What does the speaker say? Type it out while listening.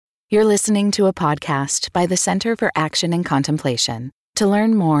You're listening to a podcast by the Center for Action and Contemplation. To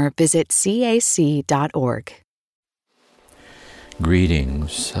learn more, visit cac.org.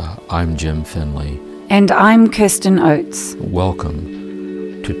 Greetings, I'm Jim Finley. And I'm Kirsten Oates.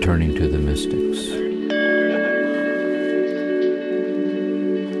 Welcome to Turning to the Mystics.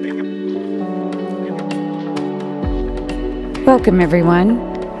 Welcome,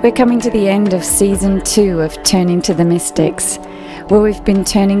 everyone. We're coming to the end of Season 2 of Turning to the Mystics, where we've been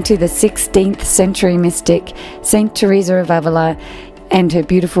turning to the 16th century mystic, Saint Teresa of Avila, and her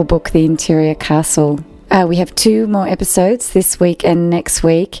beautiful book, The Interior Castle. We have 2 more episodes this week and next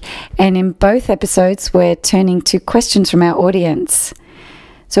week, and in both episodes we're turning to questions from our audience.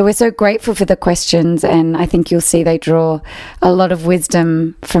 So we're so grateful for the questions, and I think you'll see they draw a lot of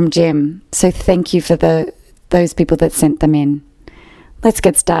wisdom from Jim. So thank you for those people that sent them in. Let's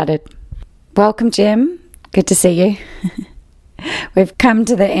get started. Welcome, Jim. Good to see you. We've come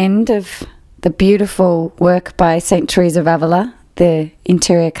to the end of the beautiful work by Saint Teresa of Avila, The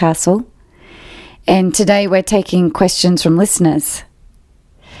Interior Castle. And today we're taking questions from listeners.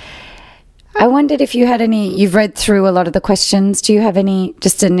 I wondered if you had you've read through a lot of the questions. Do you have any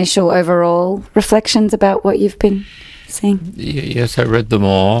just initial overall reflections about what you've been seeing? Yes, I read them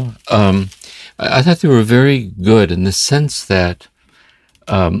all. I thought they were very good in the sense that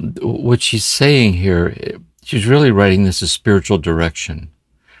what she's saying here, she's really writing this as spiritual direction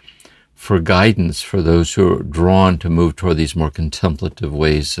for guidance for those who are drawn to move toward these more contemplative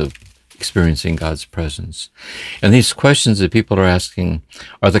ways of experiencing God's presence. And these questions that people are asking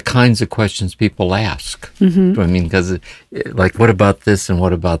are the kinds of questions people ask. Mm-hmm. I mean, because like, what about this and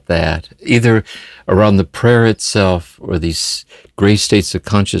what about that? Either around the prayer itself or these gray states of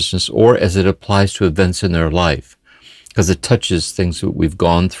consciousness, or as it applies to events in their life, because it touches things that we've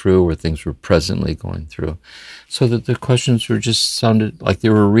gone through or things we're presently going through. So that the questions sounded like they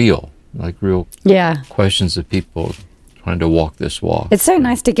were real, like real questions of people trying to walk this walk. It's so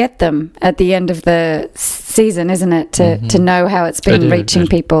nice to get them at the end of the season, isn't it? To know how it's been reaching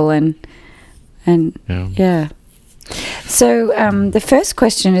people and yeah. So the first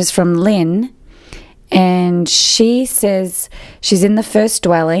question is from Lynn, and she says she's in the first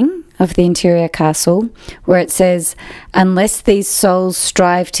dwelling of the Interior Castle, where it says, unless these souls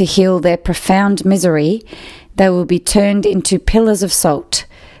strive to heal their profound misery, they will be turned into pillars of salt,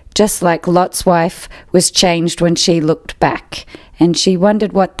 just like Lot's wife was changed when she looked back. And she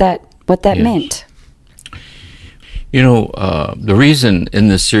wondered what that meant. You know, the reason in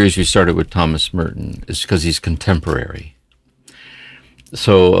this series we started with Thomas Merton is because he's contemporary.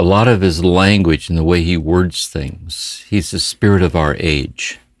 So a lot of his language and the way he words things, he's the spirit of our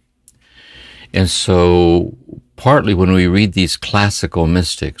age. And so partly when we read these classical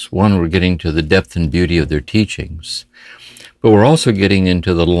mystics, one, we're getting to the depth and beauty of their teachings, but we're also getting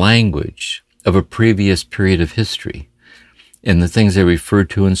into the language of a previous period of history and the things they refer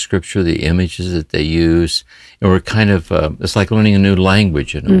to in Scripture, the images that they use. And we're kind of, it's like learning a new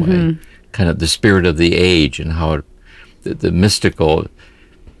language in a way, kind of the spirit of the age and how the mystical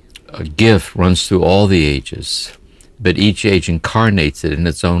gift runs through all the ages. But each age incarnates it in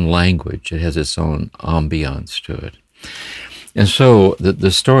its own language. It has its own ambiance to it. And so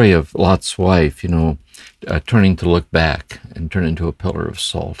the story of Lot's wife, turning to look back and turn into a pillar of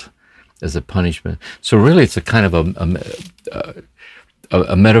salt as a punishment. So really it's a kind of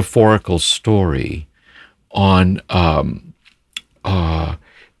a metaphorical story on that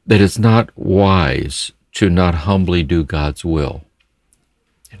it's not wise to not humbly do God's will.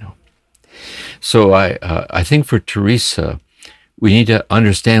 So I think for Teresa, we need to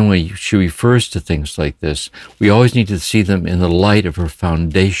understand when she refers to things like this, we always need to see them in the light of her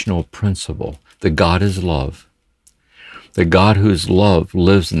foundational principle, that God is love, the God whose love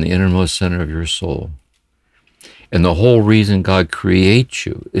lives in the innermost center of your soul. And the whole reason God creates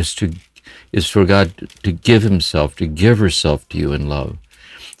you is for God to give himself, to give herself to you in love.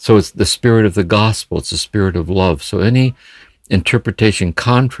 So it's the spirit of the gospel, it's the spirit of love. So any interpretation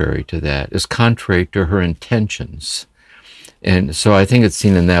contrary to that is contrary to her intentions. And so I think it's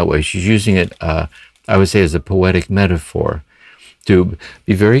seen in that way. She's using it, I would say, as a poetic metaphor to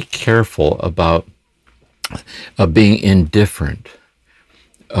be very careful about being indifferent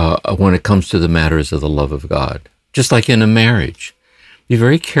when it comes to the matters of the love of God. Just like in a marriage. Be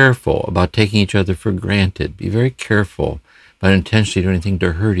very careful about taking each other for granted. Be very careful about intentionally doing anything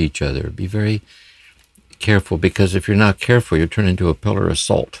to hurt each other. Be very careful, because if you're not careful, you'll turn into a pillar of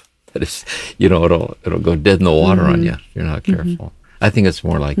salt. That is, it'll go dead in the water on you if you're not careful. I think it's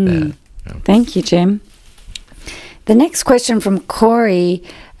more like that. Thank you, Jim. The next question from Corey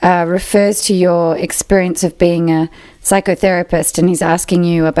refers to your experience of being a psychotherapist, and he's asking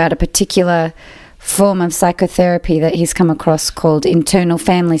you about a particular form of psychotherapy that he's come across called internal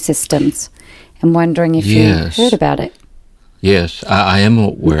family systems, and wondering if you heard about it. Yes, I am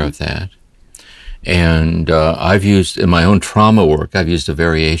aware of that. And I've used, in my own trauma work, I've used a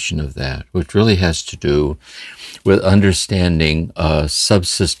variation of that, which really has to do with understanding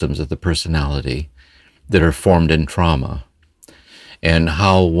subsystems of the personality that are formed in trauma, and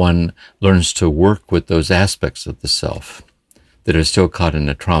how one learns to work with those aspects of the self that are still caught in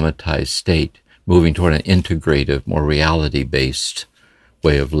a traumatized state, moving toward an integrative, more reality-based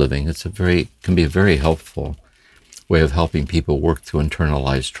way of living. Can be a very helpful way of helping people work through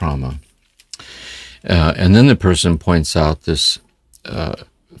internalized trauma. And then the person points out this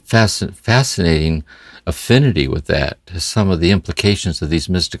fascinating affinity with that to some of the implications of these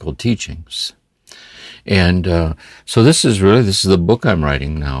mystical teachings. And so this is the book I'm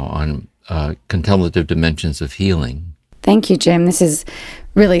writing now on contemplative dimensions of healing. Thank you, Jim. This is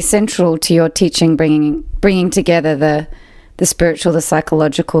really central to your teaching, bringing together the spiritual, the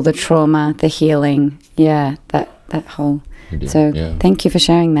psychological, the trauma, the healing. Yeah, that whole. Thank you for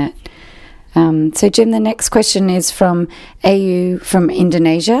sharing that. So, Jim, the next question is from Ayu from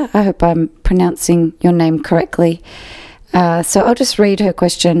Indonesia. I hope I'm pronouncing your name correctly. So I'll just read her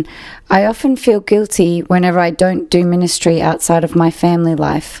question. I often feel guilty whenever I don't do ministry outside of my family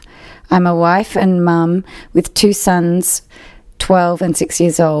life. I'm a wife and mum with 2 sons, 12 and 6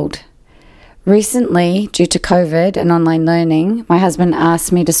 years old. Recently, due to COVID and online learning, my husband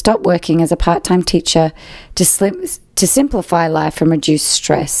asked me to stop working as a part-time teacher to simplify life and reduce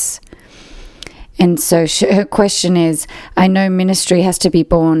stress. And so her question is, I know ministry has to be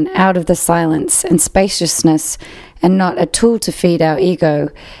born out of the silence and spaciousness and not a tool to feed our ego,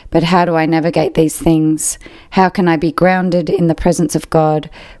 but how do I navigate these things? How can I be grounded in the presence of God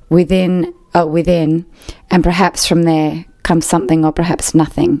within, and perhaps from there come something or perhaps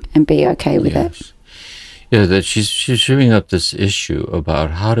nothing, and be okay with it? Yeah, that she's bringing up this issue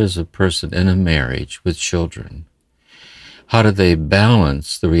about how does a person in a marriage with children, how do they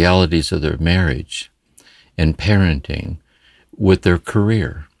balance the realities of their marriage and parenting with their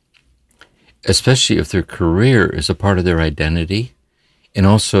career, especially if their career is a part of their identity and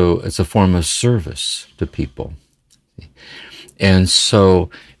also it's a form of service to people. And so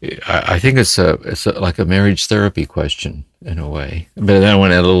I think it's like a marriage therapy question in a way, but then I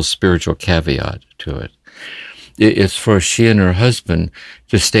want to add a little spiritual caveat to it. It's for she and her husband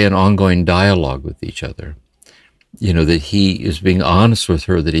to stay in ongoing dialogue with each other. You know, that he is being honest with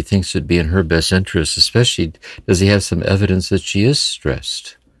her, that he thinks it'd be in her best interest, especially does he have some evidence that she is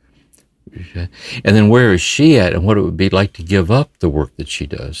stressed. And then where is she at and what it would be like to give up the work that she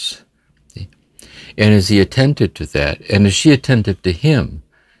does. And is he attentive to that? And is she attentive to him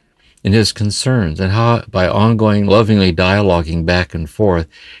and his concerns? And how, by ongoing, lovingly dialoguing back and forth,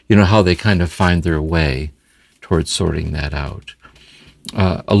 you know, how they kind of find their way towards sorting that out.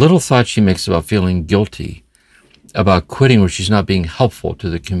 A little thought she makes about feeling guilty about quitting where she's not being helpful to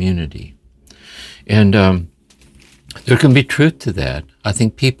the community. And there can be truth to that. I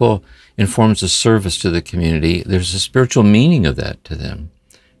think people, in forms of service to the community, there's a spiritual meaning of that to them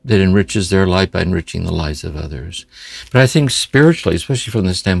that enriches their life by enriching the lives of others. But I think spiritually, especially from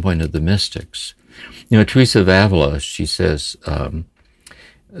the standpoint of the mystics, you know, Teresa of Avila, she says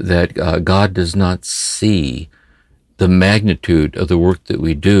that God does not see the magnitude of the work that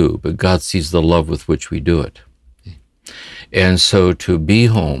we do, but God sees the love with which we do it. And so to be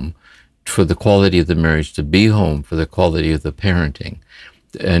home for the quality of the marriage, to be home for the quality of the parenting,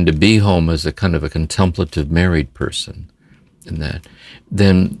 and to be home as a kind of a contemplative married person in that,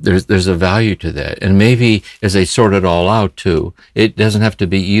 then there's a value to that. And maybe as they sort it all out too, it doesn't have to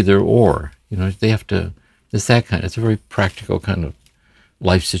be either or. You know, they have to, it's a very practical kind of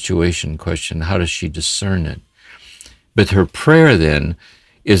life situation question. How does she discern it? But her prayer then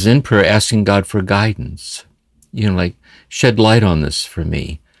is in prayer asking God for guidance. You know, like, shed light on this for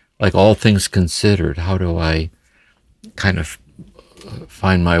me. Like, all things considered, how do I kind of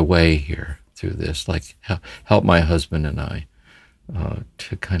find my way here through this? Like, help my husband and I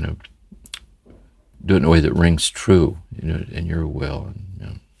to kind of do it in a way that rings true, you know, in your will.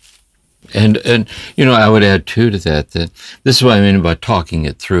 And you know, I would add too to that this is what I mean about talking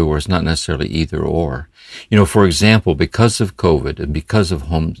it through, where it's not necessarily either or. You know, for example, because of COVID and because of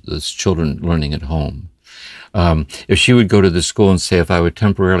those children learning at home, if she would go to the school and say, if I would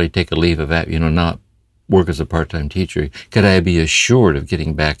temporarily take a leave of that, you know, not work as a part-time teacher, could I be assured of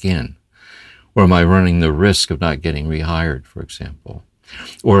getting back in? Or am I running the risk of not getting rehired, for example?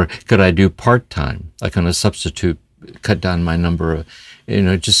 Or could I do part-time, like on a substitute, cut down my number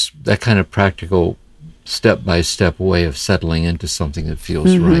just that kind of practical step-by-step way of settling into something that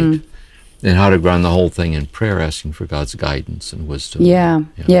feels right. And how to ground the whole thing in prayer, asking for God's guidance and wisdom.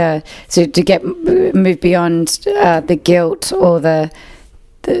 Yeah. So to move beyond the guilt or the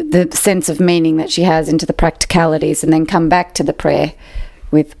sense of meaning that she has into the practicalities, and then come back to the prayer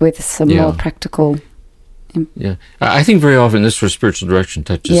with some more practical. Yeah, I think very often this is where spiritual direction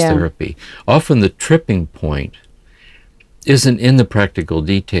touches therapy. Often the tripping point isn't in the practical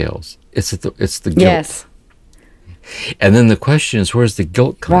details. It's the guilt. Yes. And then the question is, where's the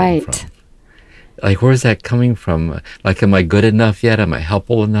guilt coming from? Like, where's that coming from? Like, am I good enough yet? Am I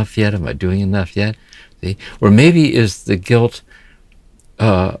helpful enough yet? Am I doing enough yet? See? Or maybe is the guilt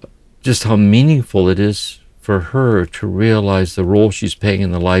just how meaningful it is for her to realize the role she's playing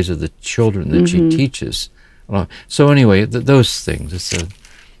in the lives of the children that she teaches. So anyway, those things. It's a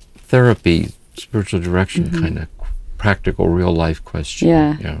therapy, spiritual direction kind of practical, real-life question.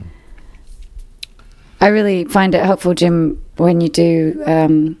 Yeah. I really find it helpful, Jim, when you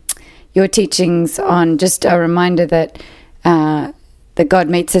do your teachings on just a reminder that God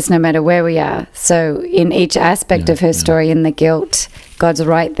meets us no matter where we are. So in each aspect of her story, in the guilt, God's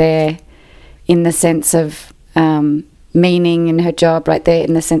right there, in the sense of meaning in her job, right there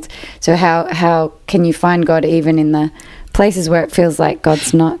in the sense. So how can you find God even in the places where it feels like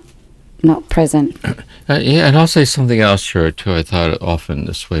God's not present? And I'll say something else here too. I thought often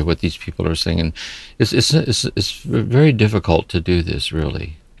this way, what these people are saying, and it's very difficult to do this,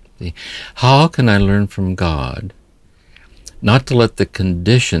 really. How can I learn from God not to let the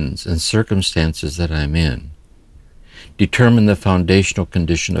conditions and circumstances that I'm in determine the foundational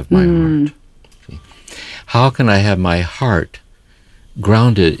condition of my heart? How can I have my heart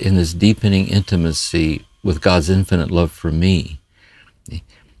grounded in this deepening intimacy with God's infinite love for me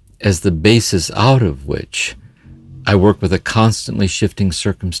as the basis out of which I work with the constantly shifting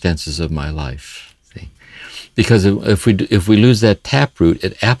circumstances of my life? Because if we lose that taproot,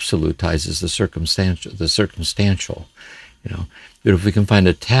 it absolutizes the circumstantial. But if we can find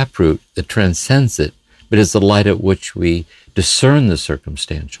a taproot that transcends it, but is the light at which we discern the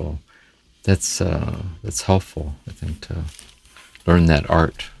circumstantial, that's helpful, I think, to learn that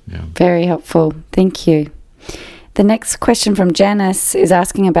art. Very helpful. Thank you. The next question from Janice is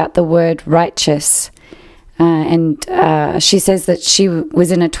asking about the word righteous. And she says that she was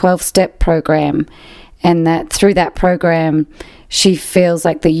in a 12-step program, and that through that program, she feels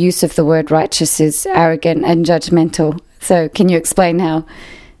like the use of the word righteous is arrogant and judgmental. So can you explain how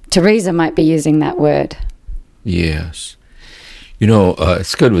Teresa might be using that word? Yes.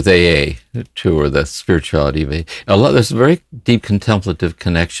 It's good with AA, too, or the spirituality of AA. There's a very deep contemplative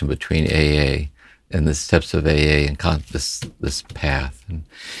connection between AA and the steps of AA and this path. And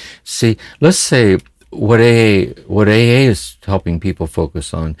see, let's say what AA is helping people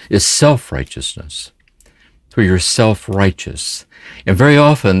focus on is self-righteousness. So you're self-righteous. And very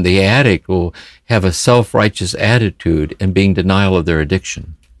often the addict will have a self-righteous attitude and being denial of their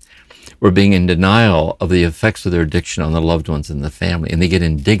addiction, or being in denial of the effects of their addiction on the loved ones in the family, and they get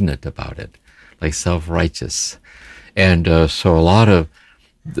indignant about it, like self-righteous. And so a lot of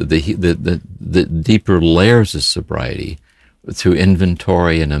the deeper layers of sobriety through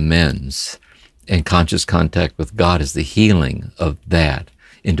inventory and amends and conscious contact with God is the healing of that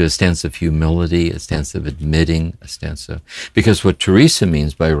into a stance of humility, a stance of admitting, because what Teresa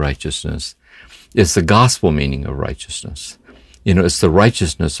means by righteousness is the gospel meaning of righteousness. It's the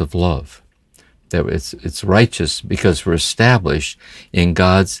righteousness of love. That it's righteous because we're established in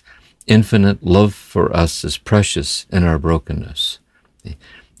God's infinite love for us as precious in our brokenness.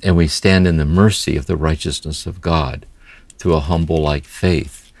 And we stand in the mercy of the righteousness of God through a humble like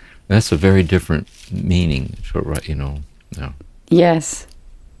faith. That's a very different meaning, Yes.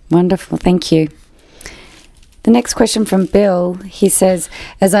 Wonderful. Thank you. The next question from Bill, he says,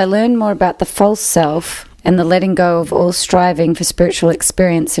 as I learn more about the false self and the letting go of all striving for spiritual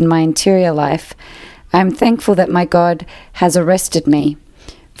experience in my interior life, I am thankful that my God has arrested me.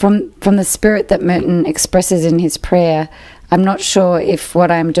 From the spirit that Merton expresses in his prayer, I'm not sure if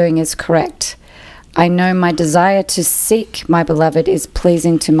what I am doing is correct. I know my desire to seek my beloved is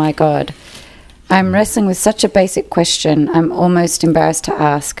pleasing to my God. I'm wrestling with such a basic question, I'm almost embarrassed to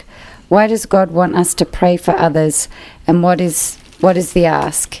ask. Why does God want us to pray for others, and what is the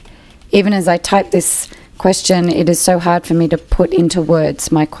ask? Even as I type this question, it is so hard for me to put into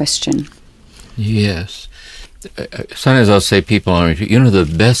words my question. Yes. Sometimes I'll say people on retreat,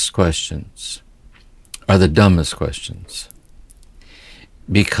 the best questions are the dumbest questions.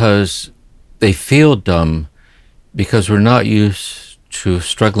 Because they feel dumb because we're not used to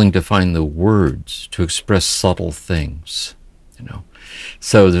struggling to find the words to express subtle things,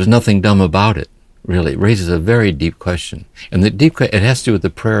 So there's nothing dumb about it, really. It raises a very deep question. And it has to do with the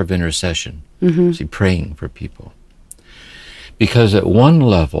prayer of intercession. See, praying for people. Because at one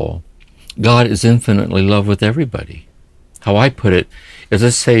level, God is infinitely love with everybody. How I put it is,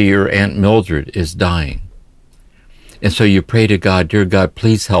 let's say your Aunt Mildred is dying. And so you pray to God, dear God,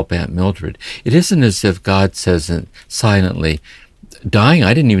 please help Aunt Mildred. It isn't as if God says silently, dying?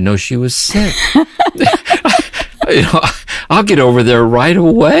 I didn't even know she was sick. I'll get over there right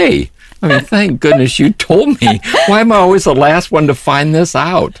away. I mean, thank goodness you told me. Why am I always the last one to find this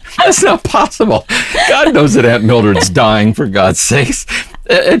out? That's not possible. God knows that Aunt Mildred's dying, for God's sakes,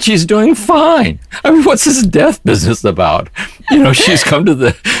 and she's doing fine. I mean, what's this death business about? She's come to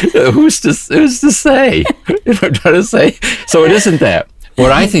the, who's to say? You know what I'm trying to say? So it isn't that.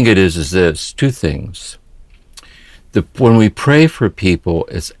 What I think it is this, two things. When we pray for people,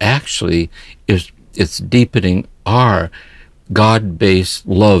 it's deepening our God-based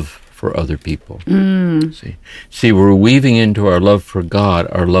love for other people. See, we're weaving into our love for God,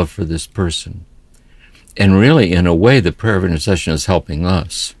 our love for this person. And really, in a way, the prayer of intercession is helping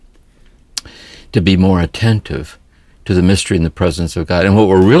us to be more attentive to the mystery and the presence of God. And what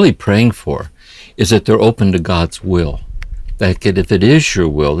we're really praying for is that they're open to God's will. That if it is your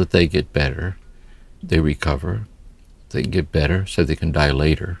will that they get better, they recover, they get better so they can die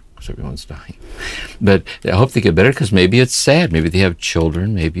later. Everyone's dying. But I hope they get better, because maybe it's sad. Maybe they have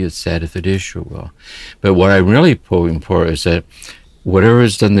children. Maybe it's sad if it is your will. But what I'm really hoping for is that whatever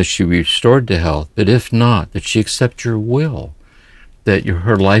is done, that she be restored to health. But if not, that she accept your will. That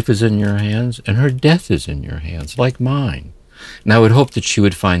her life is in your hands and her death is in your hands, like mine. And I would hope that she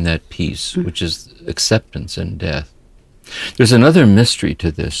would find that peace, which is acceptance in death. There's another mystery to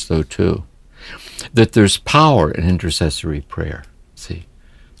this, though, too. That there's power in intercessory prayer. See?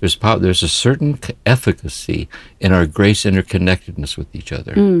 There's a certain efficacy in our grace interconnectedness with each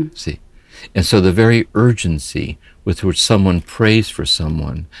other. See, and so the very urgency with which someone prays for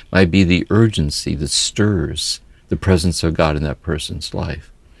someone might be the urgency that stirs the presence of God in that person's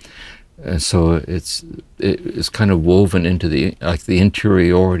life. And so it's kind of woven into the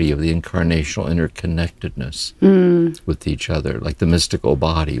interiority of the incarnational interconnectedness with each other, like the mystical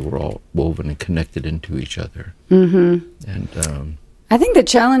body. We're all woven and connected into each other. And I think the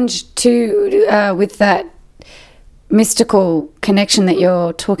challenge too with that mystical connection that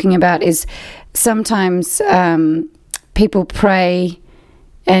you're talking about is sometimes people pray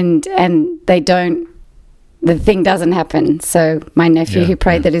and the thing doesn't happen. So my nephew who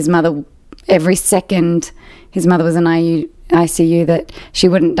prayed that his mother, every second his mother was in ICU, that she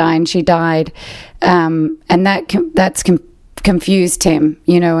wouldn't die, and she died, and that's confused him,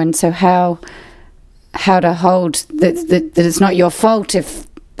 and so how to hold that it's not your fault if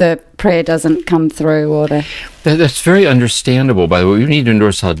the prayer doesn't come through, or that's very understandable. By the way, we need to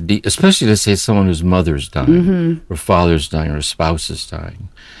endorse how deep, especially to say someone whose mother's dying, or father's dying, or spouse is dying,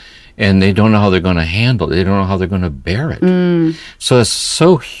 and they don't know how they're going to handle it. They don't know how they're going to bear it. So it's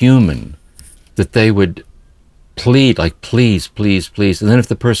so human that they would plead, like, please, please, please. And then if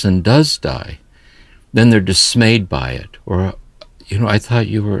the person does die, then they're dismayed by it, or I thought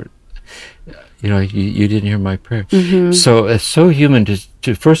you were. You didn't hear my prayer. So it's so human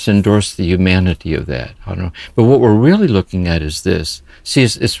to first endorse the humanity of that. I don't know. But what we're really looking at is this. See,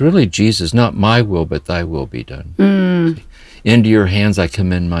 it's really Jesus, not my will, but thy will be done. See, into your hands I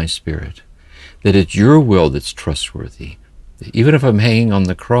commend my spirit. That it's your will that's trustworthy. Even if I'm hanging on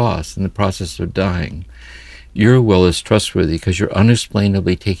the cross in the process of dying, your will is trustworthy because you're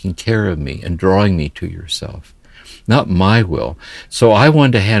unexplainably taking care of me and drawing me to yourself. Not my will. So I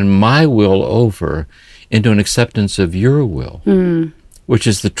want to hand my will over into an acceptance of your will, which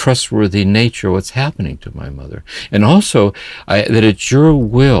is the trustworthy nature of what's happening to my mother. And also that it's your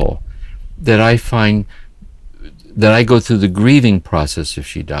will that I find, that I go through the grieving process if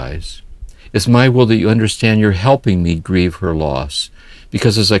she dies. It's my will that you understand you're helping me grieve her loss.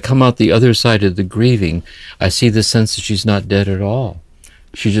 Because as I come out the other side of the grieving, I see the sense that she's not dead at all.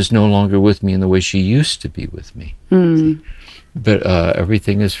 She's just no longer with me in the way she used to be with me. But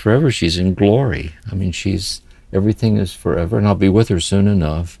everything is forever. She's in glory. I mean, everything is forever, and I'll be with her soon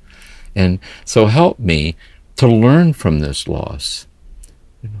enough. And so help me to learn from this loss,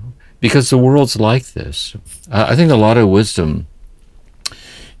 because the world's like this. I think a lot of wisdom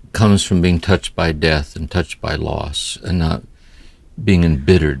comes from being touched by death and touched by loss, and not being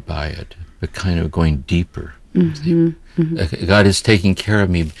embittered by it, but kind of going deeper. God is taking care of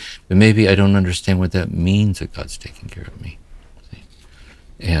me, but maybe I don't understand what that means, that God's taking care of me. See?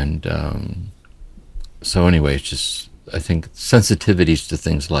 And so anyway, it's just, I think sensitivities to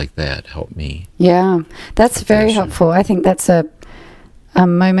things like that help me. Yeah, that's very helpful. I think that's a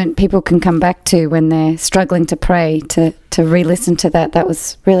moment people can come back to when they're struggling to pray, to re-listen to that. That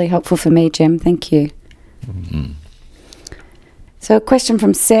was really helpful for me, Jim. Thank you. Mm-hmm. So a question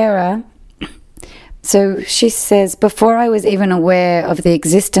from Sarah. So she says, before I was even aware of the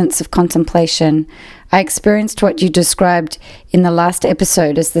existence of contemplation, I experienced what you described in the last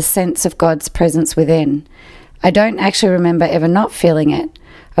episode as the sense of God's presence within. I don't actually remember ever not feeling it.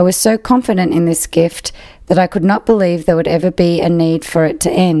 I was so confident in this gift that I could not believe there would ever be a need for it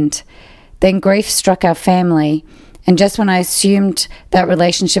to end. Then grief struck our family, and just when I assumed that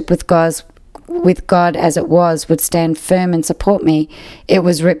relationship with God as it was would stand firm and support me, it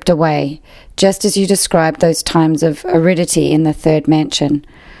was ripped away, just as you described those times of aridity in the third mansion.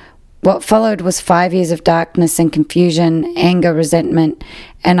 What followed was 5 years of darkness and confusion, anger, resentment,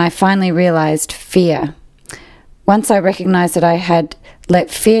 and I finally realized fear. Once I recognized that I had let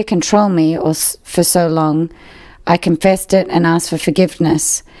fear control me for so long, I confessed it and asked for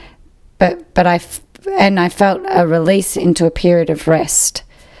forgiveness. But I felt a release into a period of rest,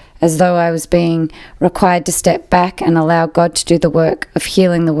 as though I was being required to step back and allow God to do the work of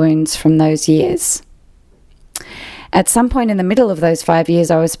healing the wounds from those years. At some point in the middle of those 5 years,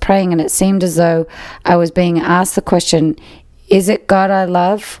 I was praying, and it seemed as though I was being asked the question, is it God I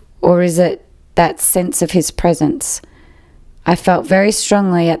love, or is it that sense of His presence? I felt very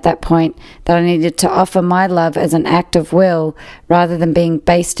strongly at that point that I needed to offer my love as an act of will rather than being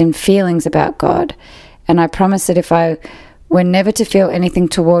based in feelings about God. And I promised that if I were never to feel anything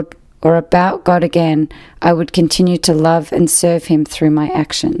toward or about God again, I would continue to love and serve Him through my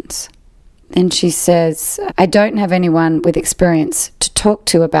actions. Then she says, I don't have anyone with experience to talk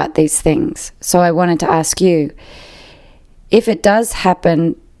to about these things, so I wanted to ask you, if it does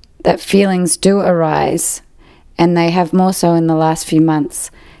happen that feelings do arise, and they have more so in the last few months,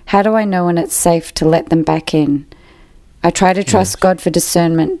 how do I know when it's safe to let them back in? I try to trust God for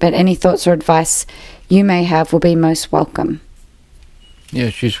discernment, but any thoughts or advice you may have will be most welcome. Yeah,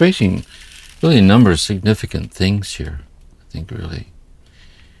 she's raising really a number of significant things here, I think, really.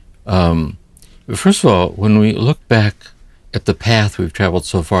 First of all, when we look back at the path we've traveled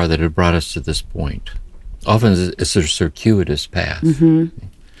so far that had brought us to this point, often it's a circuitous path. Mm-hmm.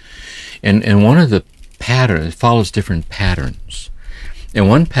 And one of the patterns, it follows different patterns. And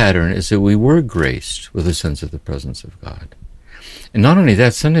one pattern is that we were graced with a sense of the presence of God. And not only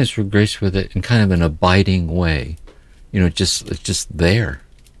that, sometimes we're graced with it in kind of an abiding way. It's just there.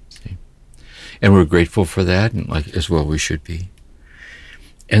 See? And we're grateful for that, and as well we should be.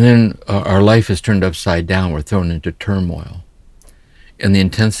 And then our life is turned upside down. We're thrown into turmoil. And the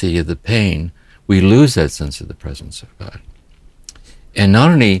intensity of the pain, we lose that sense of the presence of God. And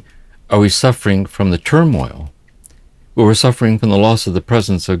not only are we suffering from the turmoil, but we're suffering from the loss of the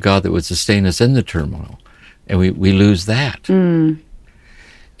presence of God that would sustain us in the turmoil. And we lose that. Mm.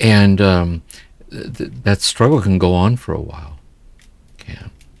 And that struggle can go on for a while.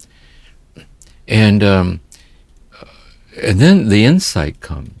 And then the insight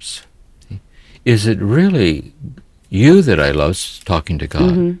comes. Is it really you that I love, talking to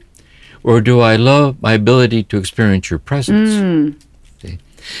God? Mm-hmm. Or do I love my ability to experience your presence? Mm. See?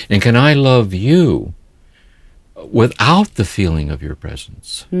 And can I love you without the feeling of your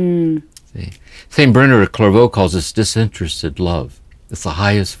presence? Mm. See? St. Bernard of Clairvaux calls this disinterested love. It's the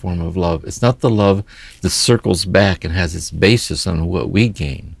highest form of love. It's not the love that circles back and has its basis on what we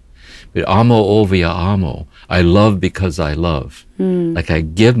gain. But amo ovia amo, I love because I love. Mm. Like I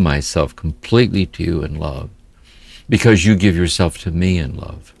give myself completely to you in love because you give yourself to me in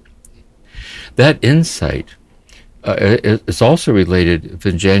love. That insight is also related, if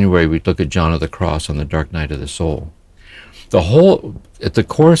in January we look at John of the Cross on the dark night of the soul. At the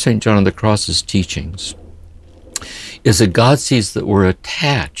core of St. John of the Cross's teachings is that God sees that we're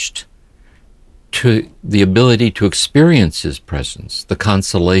attached to the ability to experience His presence, the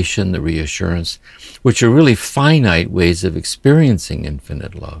consolation, the reassurance, which are really finite ways of experiencing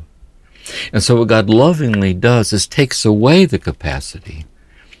infinite love. And so what God lovingly does is takes away the capacity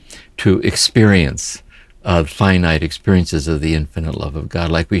to experience finite experiences of the infinite love of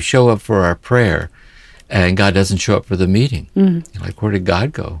God. Like we show up for our prayer, and God doesn't show up for the meeting. Mm-hmm. Like, where did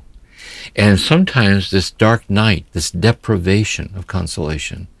God go? And sometimes this dark night, this deprivation of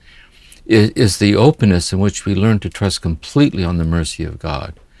consolation, is the openness in which we learn to trust completely on the mercy of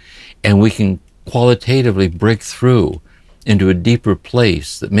God. And we can qualitatively break through into a deeper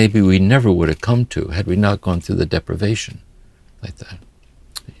place that maybe we never would have come to had we not gone through the deprivation like that.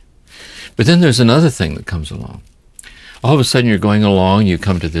 But then there's another thing that comes along. all of a sudden you're going along, you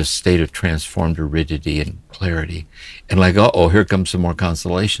come to this state of transformed aridity and clarity, and like, oh, here comes some more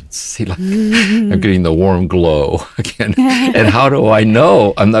constellations. See, like I'm getting the warm glow again. And how do I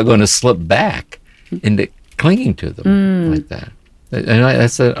know I'm not going to slip back into clinging to them like that? And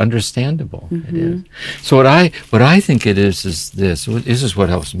that's understandable. It is. So what I think it is this. This is what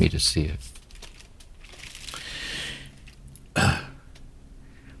helps me to see it.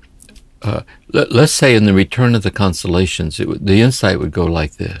 Let's say in the return of the constellations, the insight would go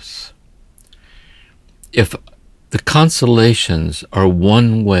like this. If the constellations are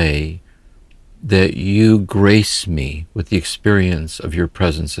one way that you grace me with the experience of your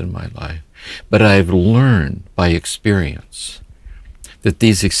presence in my life, but I've learned by experience that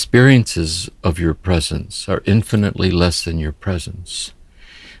these experiences of your presence are infinitely less than your presence.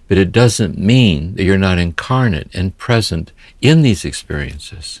 But it doesn't mean that you're not incarnate and present in these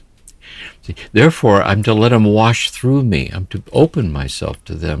experiences. See, therefore, I'm to let them wash through me. I'm to open myself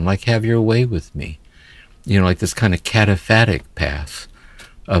to them, like have your way with me. Like this kind of cataphatic path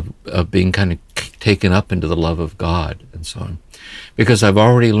of being kind of taken up into the love of God and so on. Because I've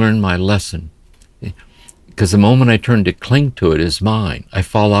already learned my lesson. Because the moment I turn to cling to it as mine, I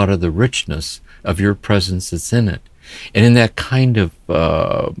fall out of the richness of your presence that's in it. And in that kind of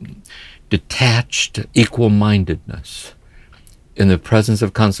detached equal-mindedness, in the presence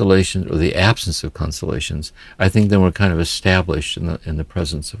of constellations or the absence of constellations, I think then we're kind of established in the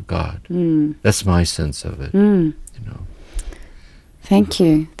presence of God. That's my sense of it. Thank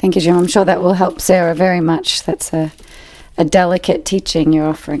you, Jim. I'm sure that will help Sarah very much. That's a delicate teaching you're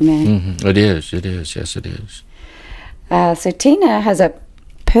offering there. It is. Yes, it is. So Tina has a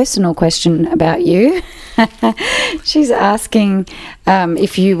personal question about you. She's asking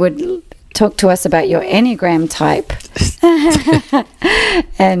if you would talk to us about your Enneagram type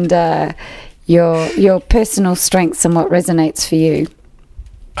and your personal strengths and what resonates for you.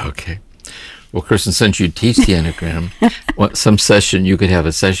 Okay. Well, Kirsten, since you teach the Enneagram, some session, you could have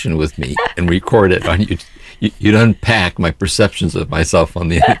a session with me and record it on you. You'd unpack my perceptions of myself on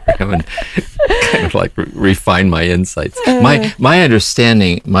the Enneagram and kind of like refine my insights. My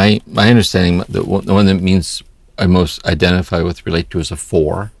understanding, the one that means I most identify with, relate to, is a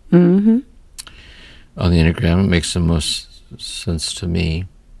 4 on the Enneagram. It makes the most sense to me.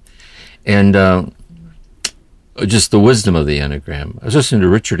 And just the wisdom of the Enneagram. I was listening to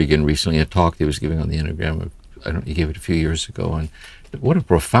Richard again recently, a talk he was giving on the Enneagram. He gave it a few years ago, and what a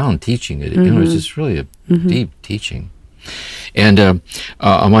profound teaching it. It was just really a deep teaching. And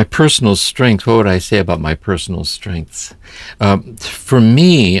on my personal strength, what would I say about my personal strengths? For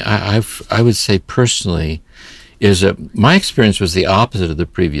me, I would say personally, is that my experience was the opposite of the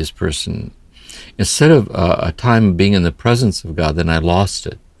previous person. Instead of a time being in the presence of God, then I lost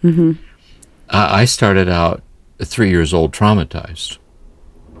it. I started out at 3 years old, traumatized.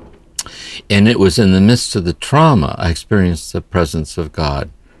 And it was in the midst of the trauma I experienced the presence of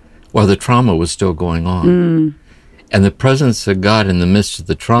God while the trauma was still going on. And the presence of God in the midst of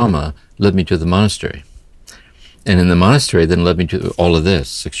the trauma led me to the monastery. And in the monastery then led me to all of this.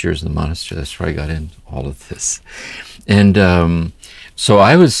 6 years in the monastery, that's where I got into all of this. And so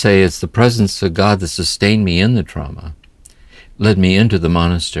I would say it's the presence of God that sustained me in the trauma, led me into the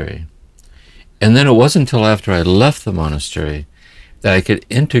monastery. And then it wasn't until after I left the monastery that I could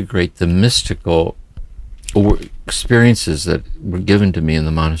integrate the mystical experiences that were given to me in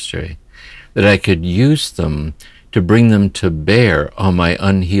the monastery, that I could use them to bring them to bear on my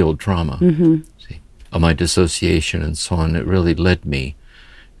unhealed trauma, on my dissociation and so on. It really led me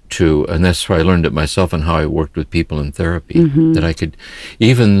to, and that's where I learned it myself and how I worked with people in therapy, that I could,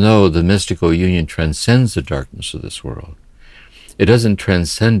 even though the mystical union transcends the darkness of this world, it doesn't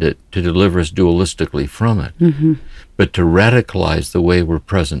transcend it to deliver us dualistically from it, but to radicalize the way we're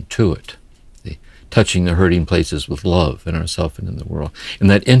present to it, touching the hurting places with love in ourselves and in the world.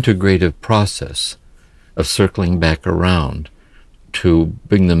 And that integrative process of circling back around to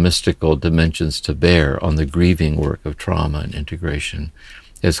bring the mystical dimensions to bear on the grieving work of trauma and integration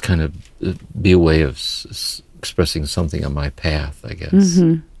has kind of be a way of expressing something on my path, I guess.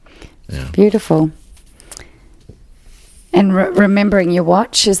 Yeah. Beautiful. And remembering your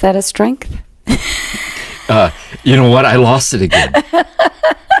watch, is that a strength? You know what? I lost it again.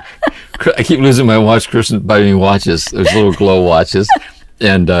 I keep losing my watch. Kirsten buying me watches. There's little glow watches.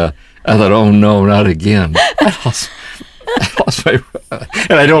 And I thought, oh no, not again. I lost my,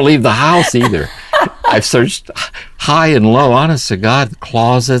 and I don't leave the house either. I've searched high and low, honest to God,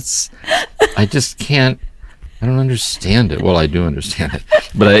 closets. I just can't, I don't understand it. Well, I do understand it,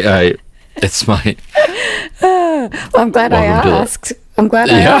 but it's my, I'm glad I asked. I'm glad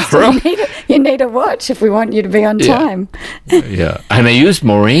I asked. Really? You need a watch if we want you to be on time. Yeah. And I used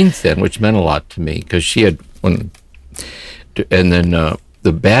Maureen then, which meant a lot to me because she had one. And then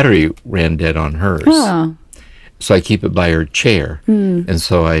the battery ran dead on hers. Oh. So I keep it by her chair. And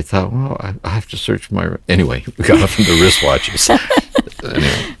so I thought, well, I have to search my... Anyway, we got off into wristwatches.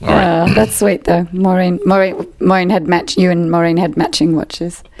 Anyway, all right. That's sweet, though. Maureen had you and Maureen had matching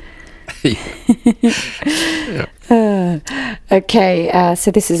watches. Okay,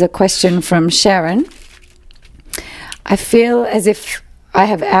 so this is a question from Sharon. I feel as if I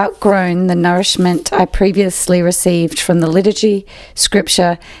have outgrown the nourishment I previously received from the liturgy,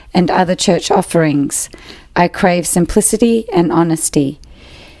 scripture, and other church offerings. I crave simplicity and honesty.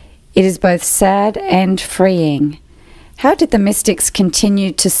 It is both sad and freeing. How did the mystics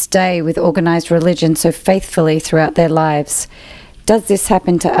continue to stay with organized religion so faithfully throughout their lives? Does this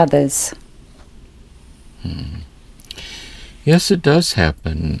happen to others? Yes, it does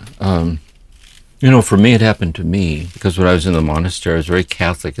happen. For me, it happened to me because when I was in the monastery, I was very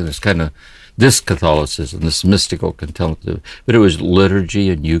Catholic, and this Catholicism, this mystical contemplative, but it was liturgy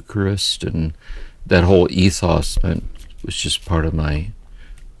and Eucharist, and that whole ethos was just part of my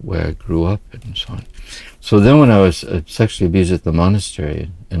way I grew up and so on. So then when I was sexually abused at the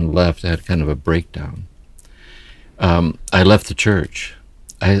monastery and left, I had kind of a breakdown. I left the church.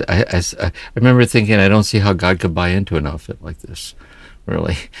 I remember thinking, I don't see how God could buy into an outfit like this,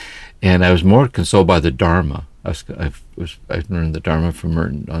 really. And I was more consoled by the Dharma. I learned the Dharma from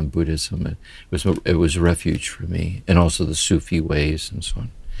Merton on Buddhism. It was a refuge for me, and also the Sufi ways and so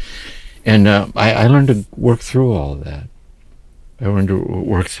on. And I learned to work through all of that.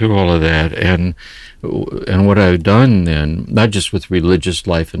 And what I've done then, not just with religious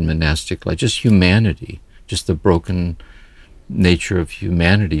life and monastic life, just humanity, just the broken nature of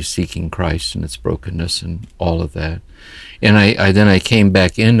humanity seeking Christ and its brokenness and all of that. And I came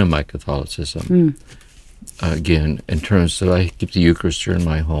back into my Catholicism again, in terms of I keep the Eucharist here in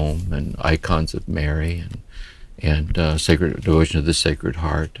my home and icons of Mary and sacred devotion of the Sacred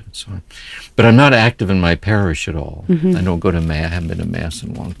Heart and so on. But I'm not active in my parish at all. I don't go to Mass. I haven't been to Mass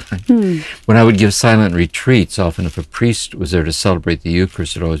in a long time. When I would give silent retreats, often if a priest was there to celebrate the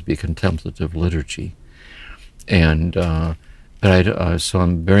Eucharist, it'd always be a contemplative liturgy. And so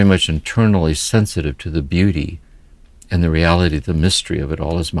I'm very much internally sensitive to the beauty and the reality, the mystery of it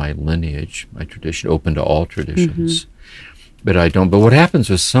all as my lineage, my tradition, open to all traditions. But I don't. But what happens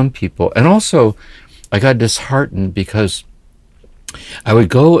with some people, and also I got disheartened because I would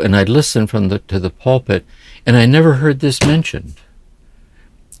go and I'd listen to the pulpit, and I never heard this mentioned.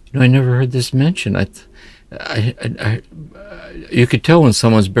 I never heard this mentioned. You could tell when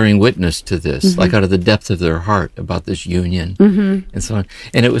someone's bearing witness to this, like out of the depth of their heart about this union and so on.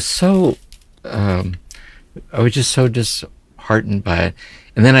 And it was so, I was just so disheartened by it.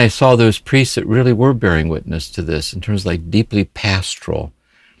 And then I saw those priests that really were bearing witness to this in terms of like deeply pastoral,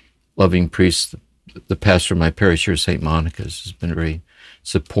 loving priests. The pastor of my parish here, St. Monica's, has been very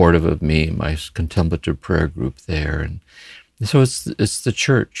supportive of me, my contemplative prayer group there. And so it's the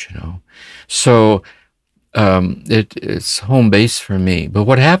church, So it's home base for me. But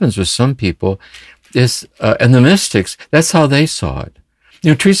what happens with some people is, and the mystics, that's how they saw it.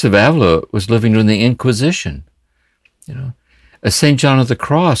 Teresa of Avila was living during the Inquisition. St. John of the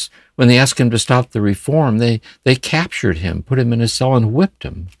Cross, when they asked him to stop the reform, they captured him, put him in a cell and whipped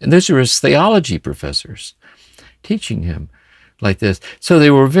him. And those were his theology professors teaching him like this. So they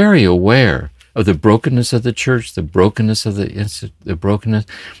were very aware of the brokenness of the church, the brokenness of the brokenness,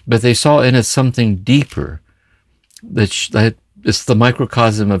 but they saw in it something deeper, that it's the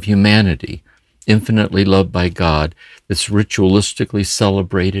microcosm of humanity, infinitely loved by God, that's ritualistically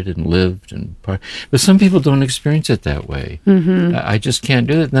celebrated and lived. But some people don't experience it that way. I just can't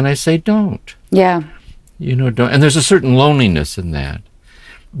do it. And then I say, don't. Yeah. Don't. And there's a certain loneliness in that.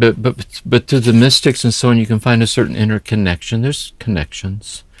 But to the mystics and so on, you can find a certain interconnection. There's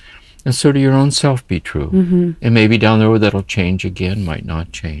connections. And so to your own self be true. And maybe down the road that'll change again, might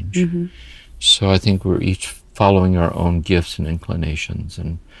not change. So I think we're each following our own gifts and inclinations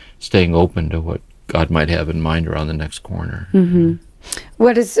and staying open to what God might have in mind around the next corner.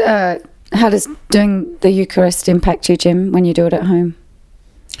 How does doing the Eucharist impact you, Jim, when you do it at home?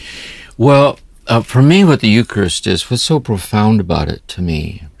 Well, for me, what the Eucharist is, what's so profound about it to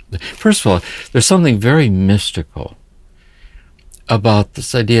me, first of all, there's something very mystical about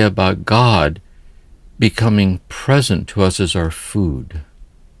this idea about God becoming present to us as our food.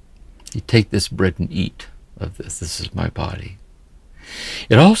 You take this bread and eat of this. This is my body.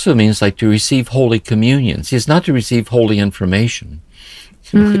 It also means like to receive Holy Communion. See, it's not to receive holy information.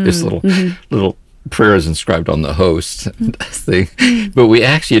 This little prayer is inscribed on the host thing, but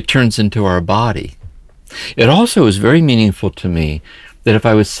it turns into our body. It also is very meaningful to me that if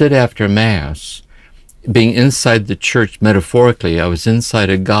I would sit after Mass, being inside the church metaphorically, I was inside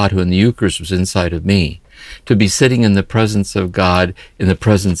of God who in the Eucharist was inside of me. To be sitting in the presence of God in the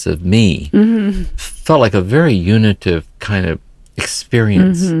presence of me felt like a very unitive kind of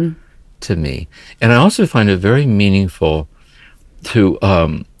experience to me. And I also find it very meaningful to,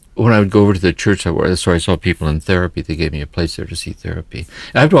 when I would go over to the church I saw people in therapy. They gave me a place there to see therapy.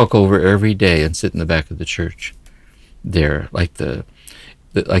 I would walk over every day and sit in the back of the church there, like the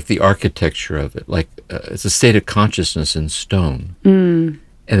architecture of it, like it's a state of consciousness in stone.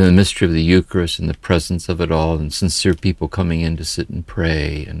 And the mystery of the Eucharist and the presence of it all, and sincere people coming in to sit and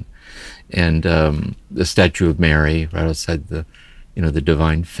pray, and the statue of Mary right outside the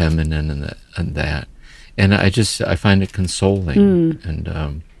Divine Feminine and that. And I find it consoling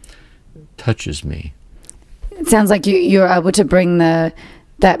and touches me. It sounds like you're able to bring that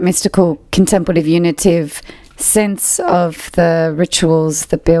mystical, contemplative, unitive sense of the rituals,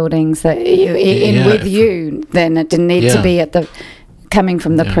 the buildings that with you. Then it didn't need to be coming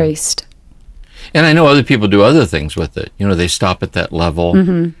from the priest. And I know other people do other things with it. They stop at that level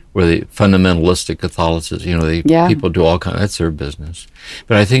where the fundamentalistic Catholicism, people do all kinds. That's their business.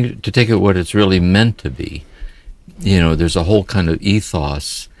 But I think to take it what it's really meant to be, there's a whole kind of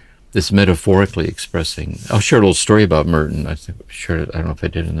ethos that's metaphorically expressing. I'll share a little story about Merton. I don't know if I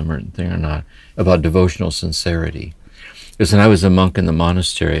did in the Merton thing or not, about devotional sincerity. Because when I was a monk in the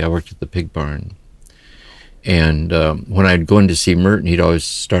monastery, I worked at the pig barn. And when I'd go in to see Merton, he'd always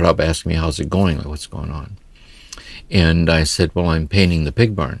start out by asking me, how's it going? Like, what's going on? And I said, well, I'm painting the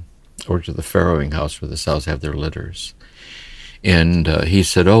pig barn. I worked at the farrowing house where the sows have their litters. And he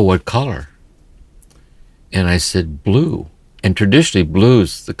said, oh, what color? And I said, blue. And traditionally,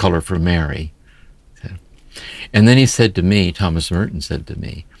 blue's the color for Mary. And then he said to me, Thomas Merton said to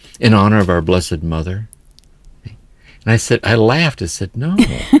me, in honor of our Blessed Mother. And I laughed. I said, no,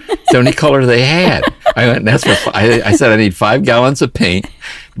 it's the only color they had. I went, I said, I need 5 gallons of paint.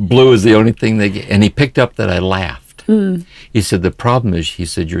 Blue is the only thing they get. And he picked up that I laughed. He said, the problem is, he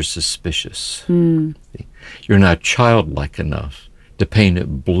said, you're suspicious. You're not childlike enough to paint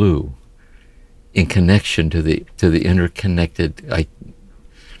it blue in connection to the interconnected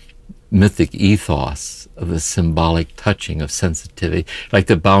mythic ethos of the symbolic touching of sensitivity, like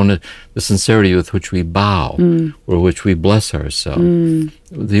the sincerity with which we bow or which we bless ourselves.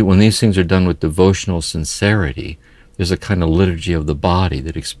 When these things are done with devotional sincerity, there's a kind of liturgy of the body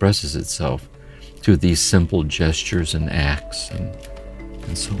that expresses itself through these simple gestures and acts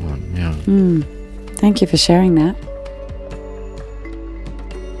and so on. Yeah. Thank you for sharing that.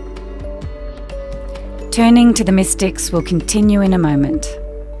 Turning to the mystics will continue in a moment.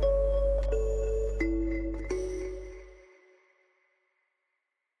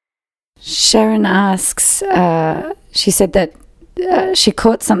 Sharon asks, she said that she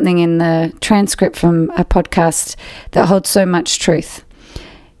caught something in the transcript from a podcast that holds so much truth.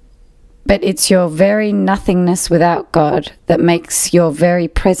 But it's your very nothingness without God that makes your very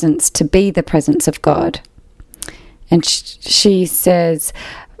presence to be the presence of God. And she says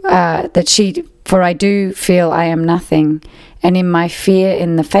for I do feel I am nothing. And in my fear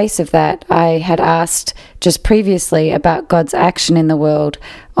in the face of that, I had asked just previously about God's action in the world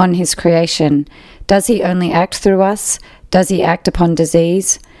on his creation. Does he only act through us? Does he act upon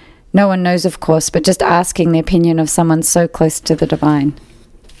disease? No one knows, of course, but just asking the opinion of someone so close to the divine.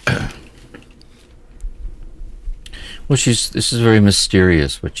 Well, this is very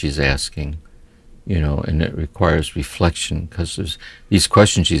mysterious what she's asking, and it requires reflection, because these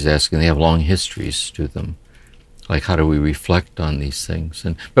questions she's asking, they have long histories to them. Like, how do we reflect on these things?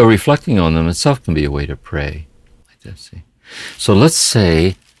 But reflecting on them itself can be a way to pray. So let's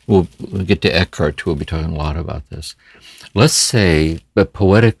say, we'll get to Eckhart too, we'll be talking a lot about this. Let's say, but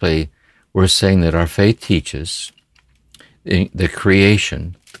poetically, we're saying that our faith teaches the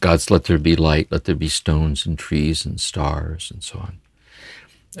creation, God's let there be light, let there be stones and trees and stars and so on.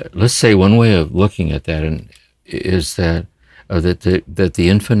 Let's say one way of looking at that is that the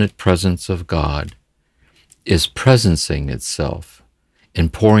infinite presence of God is presencing itself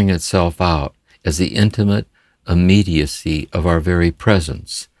and pouring itself out as the intimate immediacy of our very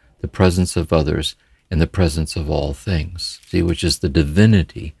presence, the presence of others and the presence of all things, which is the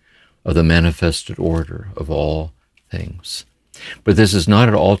divinity of the manifested order of all things. But this is not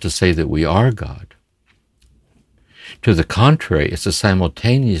at all to say that we are God. To the contrary, it's to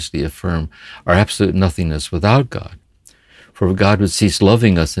simultaneously affirm our absolute nothingness without God. For if God would cease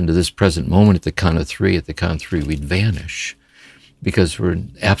loving us into this present moment at the count of 3, we'd vanish. because we're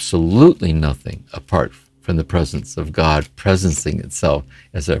absolutely nothing apart from the presence of God presencing itself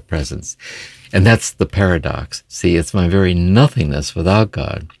as our presence. And that's the paradox. See, it's my very nothingness without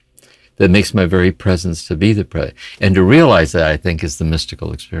God that makes my very presence to be the presence. And to realize that, I think, is the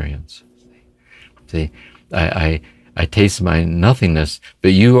mystical experience. See, I taste my nothingness,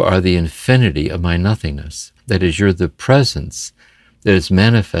 but you are the infinity of my nothingness. That is, you're the presence that is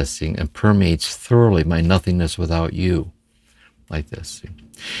manifesting and permeates thoroughly my nothingness without you, like this.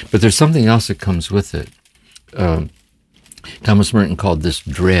 But there's something else that comes with it. Thomas Merton called this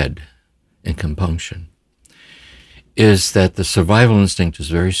dread and compunction, is that the survival instinct is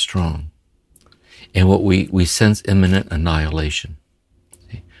very strong, and what we sense imminent annihilation.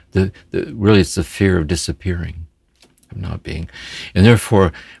 Really, it's the fear of disappearing, of not being. And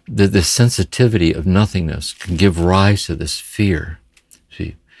therefore, the sensitivity of nothingness can give rise to this fear.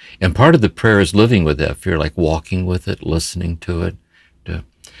 See? And part of the prayer is living with that fear, like walking with it, listening to it.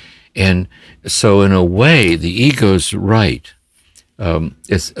 And so in a way, the ego's right.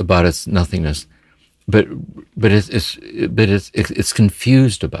 It's about its nothingness, but it's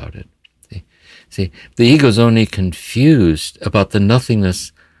confused about it. See, the ego's only confused about the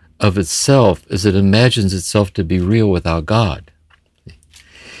nothingness of itself as it imagines itself to be real without God.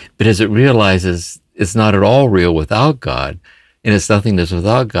 But as it realizes it's not at all real without God, and its nothingness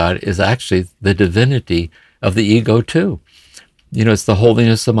without God is actually the divinity of the ego too. It's the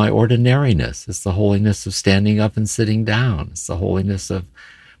holiness of my ordinariness. It's the holiness of standing up and sitting down. It's the holiness of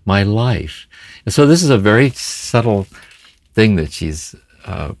my life. And so this is a very subtle thing that she's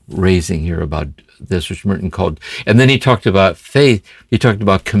raising here about this, which Merton called, and then he talked about faith, he talked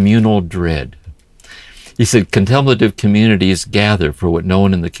about communal dread. He said, contemplative communities gather for what no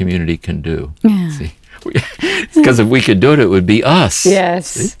one in the community can do. Yeah. See? Because if we could do it, it would be us. Yes.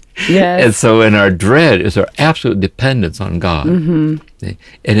 See? Yes. And so in our dread is our absolute dependence on God. Mm-hmm.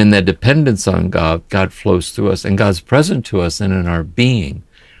 And in that dependence on God, God flows through us, and God's present to us and in our being.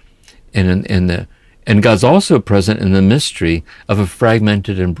 And God's also present in the mystery of a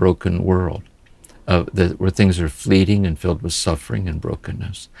fragmented and broken world, where things are fleeting and filled with suffering and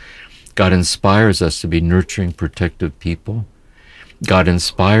brokenness. God inspires us to be nurturing, protective people. God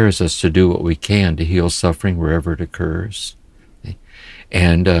inspires us to do what we can to heal suffering wherever it occurs.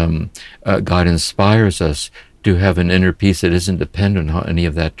 And God inspires us to have an inner peace that isn't dependent on how any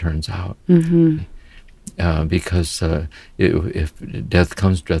of that turns out. Mm-hmm. Because if death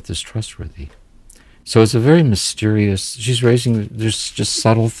comes, death is trustworthy. So it's a very mysterious, she's raising, there's just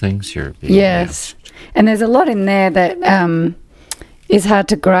subtle things here. Yes. And there's a lot in there that is hard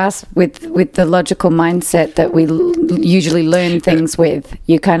to grasp with the logical mindset that we usually learn things with.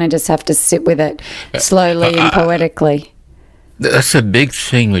 You kind of just have to sit with it slowly and poetically. That's a big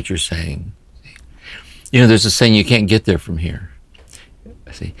thing, what you're saying. There's a saying, you can't get there from here.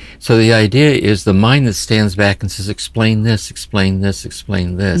 See? So the idea is the mind that stands back and says, explain this, explain this,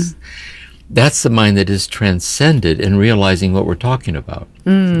 explain this. Mm. That's the mind that is transcended in realizing what we're talking about.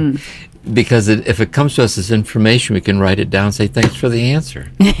 Mm. Because if it comes to us as information, we can write it down and say, thanks for the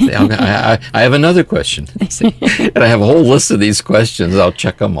answer. Say, I have another question. See? And I have a whole list of these questions. I'll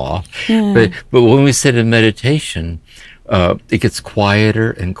check them off. Yeah. But when we sit in meditation, it gets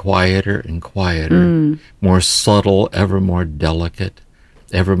quieter and quieter and quieter, more subtle, ever more delicate,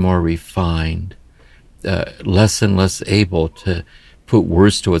 ever more refined, less and less able to put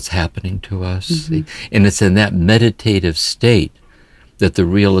words to what's happening to us. Mm-hmm. And it's in that meditative state that the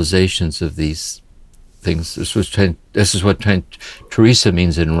realizations of these things, this is what Teresa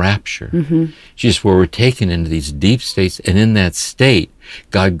means in rapture. Mm-hmm. She's where we're taken into these deep states, and in that state,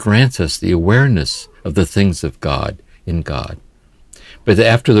 God grants us the awareness of the things of God in God. But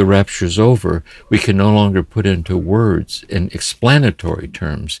after the rapture is over, we can no longer put into words in explanatory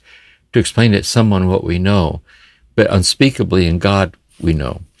terms to explain to someone what we know, but unspeakably in God we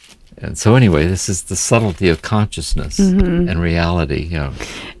know. And so anyway, this is the subtlety of consciousness and reality.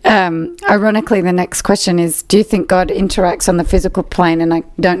 Ironically, the next question is, do you think God interacts on the physical plane? And I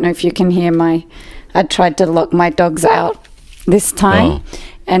don't know if you can hear I tried to lock my dogs out this time. Oh,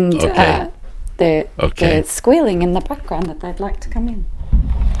 and okay. They're squealing in the background that they'd like to come in.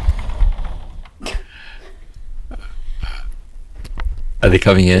 Are they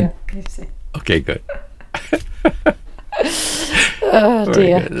coming in? Yeah, okay, good. Oh,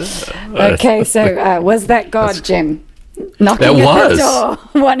 dear. Okay, so was that God, Jim? Knocking at the door,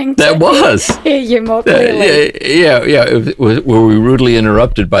 wanting to hear you more clearly. Yeah. Were we rudely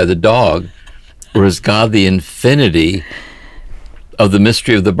interrupted by the dog? Or is God the infinity of the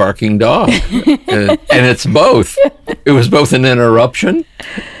mystery of the barking dog? And it's both. It was both an interruption,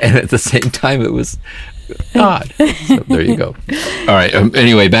 and at the same time it was God. So there you go. All right.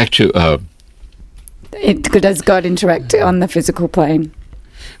 Anyway, back to... Does God interact on the physical plane?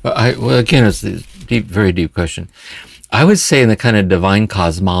 Well, again, it's a deep, very deep question. I would say in the kind of divine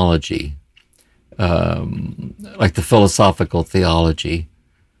cosmology, like the philosophical theology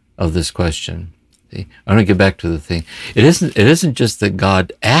of this question. See, I want to get back to the thing. It isn't just that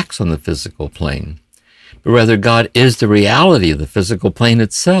God acts on the physical plane, but rather God is the reality of the physical plane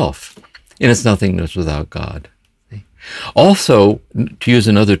itself, in its nothingness without God. See? Also, to use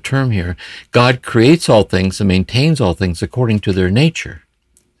another term here, God creates all things and maintains all things according to their nature.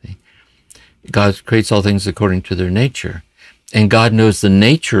 See? God creates all things according to their nature. And God knows the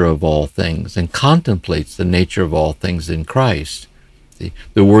nature of all things and contemplates the nature of all things in Christ,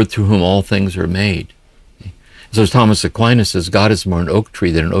 the Word through whom all things are made. So as Thomas Aquinas says, God is more an oak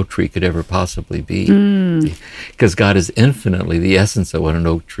tree than an oak tree could ever possibly be. Because God is infinitely the essence of what an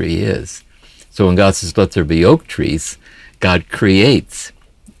oak tree is. So when God says, let there be oak trees, God creates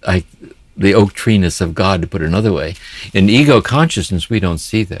the oak treeness of God, to put it another way. In ego consciousness, we don't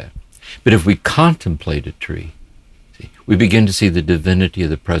see that. But if we contemplate a tree, we begin to see the divinity of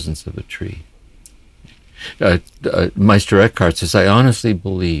the presence of a tree. Meister Eckhart says, I honestly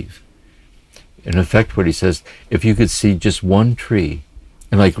believe, in effect what he says, if you could see just one tree,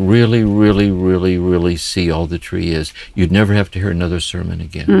 and like really, really, really, really see all the tree is, you'd never have to hear another sermon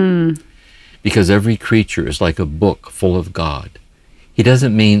again. Because every creature is like a book full of God. He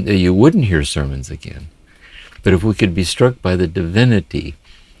doesn't mean that you wouldn't hear sermons again. But if we could be struck by the divinity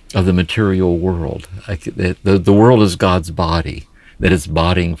of the material world, the world is God's body, that it's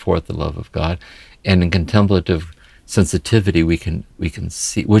bodying forth the love of God, and in contemplative sensitivity we can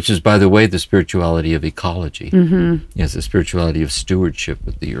see, which is, by the way, the spirituality of ecology. Yes, the spirituality of stewardship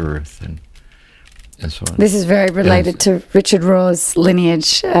with the earth and so on. This is very related to Richard Rohr's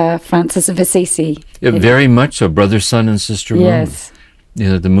lineage, Francis of Assisi. Yeah, very much so, brother, sun, and sister moon. Yes. You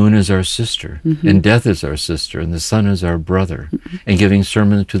know, the moon is our sister, and death is our sister, and the sun is our brother, and giving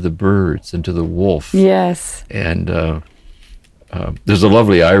sermon to the birds and to the wolf. Yes. And there's a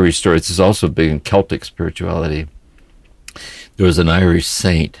lovely Irish story. This is also big in Celtic spirituality. There was an Irish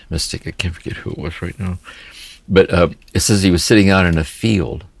saint, mystic, I can't forget who it was right now, but it says he was sitting out in a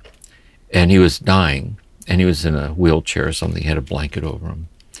field, and he was dying, and he was in a wheelchair or something. He had a blanket over him,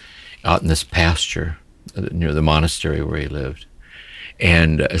 out in this pasture near the monastery where he lived.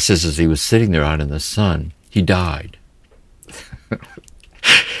 And it says as he was sitting there out in the sun, he died.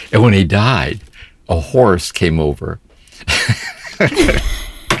 And when he died, a horse came over.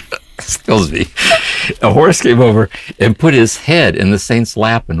 Excuse me. A horse came over and put his head in the saint's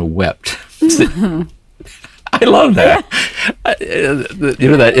lap and wept. I love that. You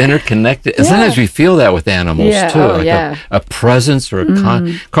know, that interconnected. And sometimes we feel that with animals too. A presence or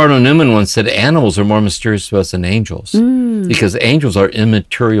a Cardinal Newman once said animals are more mysterious to us than angels, because angels are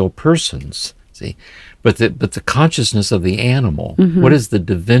immaterial persons. See, but the consciousness of the animal. What is the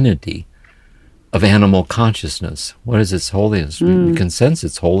divinity of animal consciousness? What is its holiness? We can sense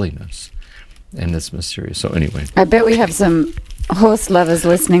its holiness, and it's mysterious. So anyway, I bet we have some horse lovers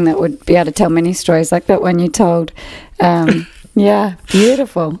listening that would be able to tell many stories like that one you told. Yeah,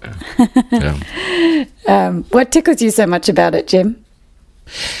 beautiful. What tickles you so much about it, Jim?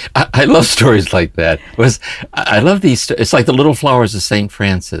 I love stories like that. I love these. It's like the Little Flowers of St.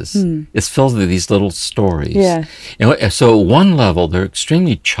 Francis. It's filled with these little stories. Yeah. So at one level, they're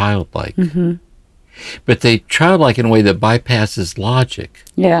extremely childlike, but they childlike in a way that bypasses logic.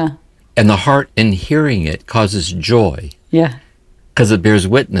 Yeah. And the heart, in hearing it, causes joy. Yeah. Because it bears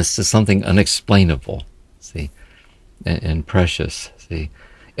witness to something unexplainable, see, and precious, see.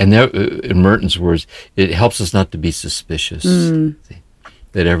 And there, in Merton's words, it helps us not to be suspicious, see,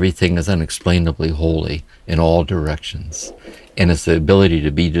 that everything is unexplainably holy in all directions. And it's the ability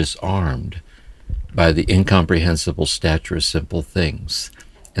to be disarmed by the incomprehensible stature of simple things.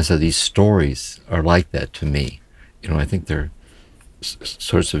 And so these stories are like that to me. You know, I think they're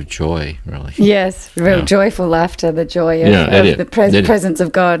source of joy, really. Yes, real joyful laughter, the joy of the presence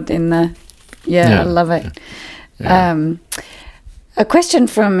of God in the... I love it. A question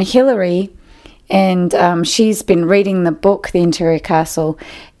from Hilary, and she's been reading the book, The Interior Castle,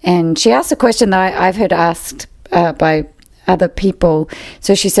 and she asked a question that I've heard asked by other people.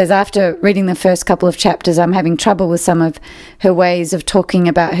 So she says, after reading the first couple of chapters, I'm having trouble with some of her ways of talking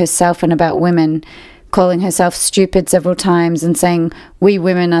about herself and about women, calling herself stupid several times and saying we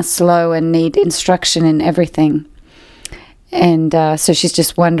women are slow and need instruction in everything. And so she's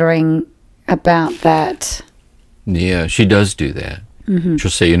just wondering about that. Yeah, she does do that. She'll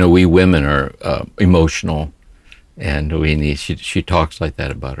say, we women are emotional And she talks like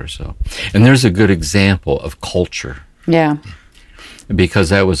that about herself. And there's a good example of culture. Yeah. Because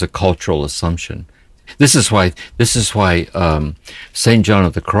that was a cultural assumption. This is why St. John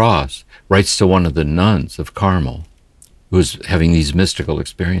of the Cross writes to one of the nuns of Carmel who's having these mystical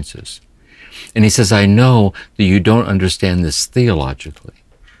experiences. And he says, I know that you don't understand this theologically.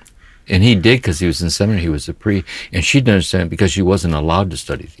 And he did, because he was in seminary, he was a priest. And she didn't understand it because she wasn't allowed to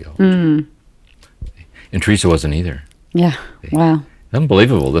study theology. And Teresa wasn't either. Yeah, wow.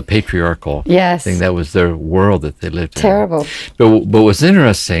 Unbelievable, the patriarchal thing. That was their world that they lived in. Terrible. But what's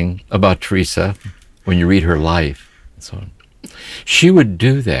interesting about Teresa, when you read her life and so on, she would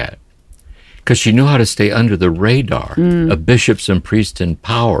do that because she knew how to stay under the radar of bishops and priests in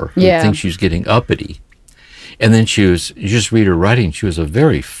power who think she was getting uppity. And then you just read her writing, she was a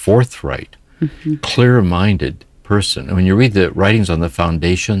very forthright, clear-minded person. And when you read the writings on the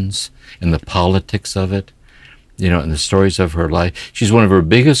foundations and the politics of it, and the stories of her life, she's one of her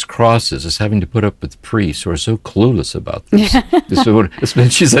biggest crosses is having to put up with priests who are so clueless about this.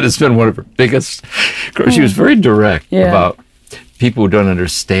 She said it's been one of her biggest. She was very direct about people who don't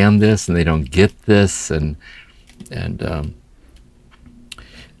understand this and they don't get this,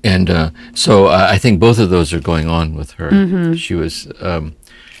 so I think both of those are going on with her. She was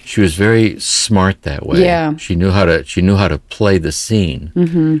very smart that way. Yeah. She knew how to play the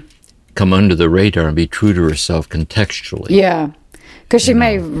scene. Come under the radar and be true to herself contextually. Yeah, because she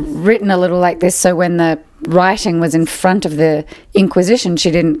may have written a little like this, so when the writing was in front of the Inquisition,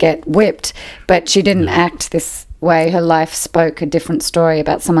 she didn't get whipped, but she didn't act this way. Her life spoke a different story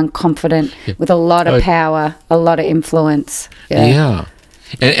about someone confident with a lot of power, a lot of influence. Yeah.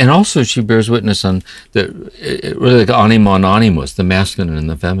 And also she bears witness on really like anima and animus, the masculine and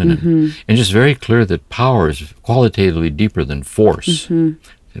the feminine, and just very clear that power is qualitatively deeper than force,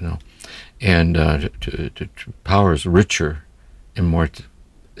 and power is richer and more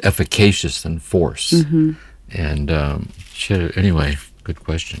efficacious than force. And anyway, good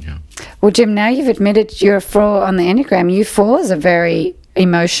question. Yeah. Well, Jim, now you've admitted you're a 4 on the Enneagram. You 4s are very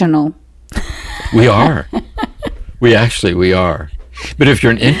emotional. We are. We are. But if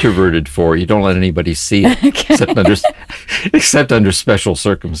you're an introverted 4, you don't let anybody see it, except under special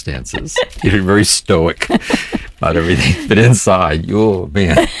circumstances. You're very stoic about everything. But inside,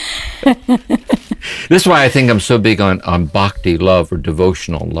 man. This is why I think I'm so big on bhakti love or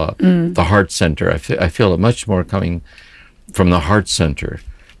devotional love, the heart center. I feel it much more coming from the heart center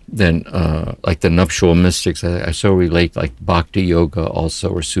than like the nuptial mystics. I so relate, like bhakti yoga also,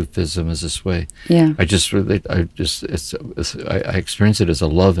 or Sufism is this way. Yeah. I just relate. I experience it as a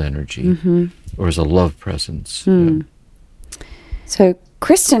love energy or as a love presence. Yeah. So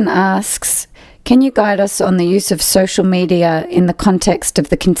Kristen asks, can you guide us on the use of social media in the context of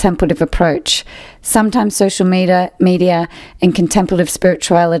the contemplative approach? Sometimes social media and contemplative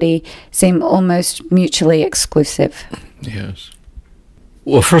spirituality seem almost mutually exclusive. Yes.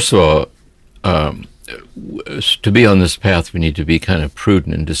 Well, first of all, to be on this path, we need to be kind of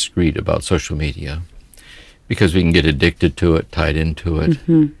prudent and discreet about social media, because we can get addicted to it, tied into it,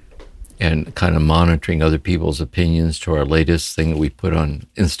 and kind of monitoring other people's opinions to our latest thing that we put on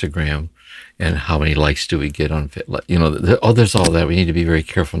Instagram, and how many likes do we get on, there's all that. We need to be very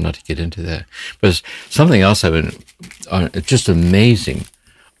careful not to get into that. But something else I've been, it's just amazing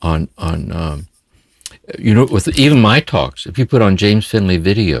with even my talks, if you put on James Finley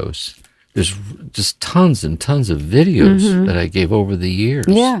videos, there's just tons and tons of videos that I gave over the years.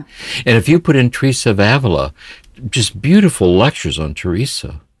 Yeah. And if you put in Teresa of Avila, just beautiful lectures on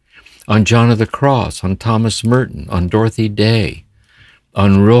Teresa, on John of the Cross, on Thomas Merton, on Dorothy Day,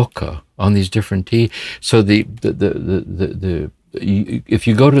 on Rilke, on these different So if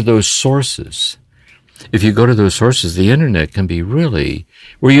you go to those sources, the internet can be really,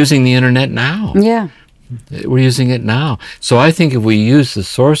 we're using the internet now. Yeah. We're using it now. So I think if we use the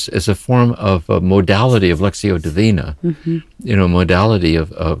source as a form of a modality of Lectio Divina, modality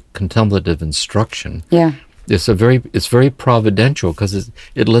of contemplative instruction, it's very providential, because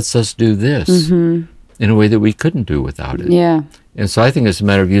it lets us do this in a way that we couldn't do without it. Yeah. And so I think it's a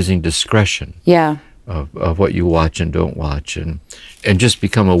matter of using discretion. Yeah. Of what you watch and don't watch, and just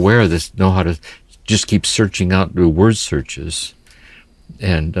become aware of this, know how to just keep searching out, do word searches,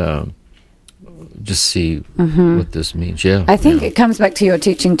 and just see what this means. Yeah, I think it comes back to your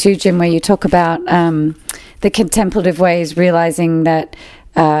teaching too, Jim, where you talk about the contemplative ways, realizing that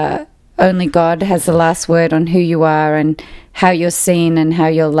only God has the last word on who you are and how you're seen and how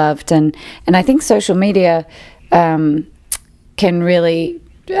you're loved, and I think social media can really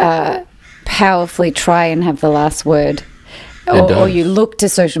powerfully try and have the last word or you look to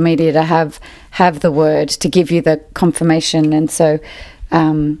social media to have the word to give you the confirmation. And so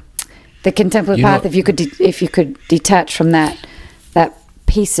the contemplative path, if you could detach from that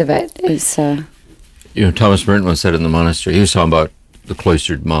piece of it, is Thomas Merton once said in the monastery, he was talking about the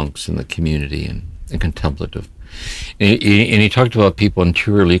cloistered monks and the community and contemplative. And he talked about people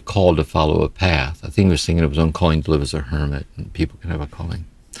interiorly called to follow a path. I think he was thinking of his own calling to live as a hermit, and people can have a calling.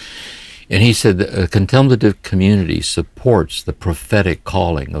 And he said that a contemplative community supports the prophetic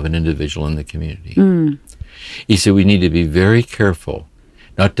calling of an individual in the community. He said we need to be very careful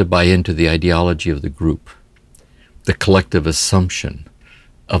not to buy into the ideology of the group, the collective assumption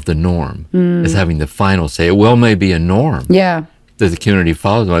of the norm as having the final say. It well may be a norm that the community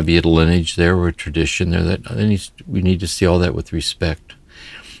follows. There might be a lineage there or a tradition there that we need to see all that with respect.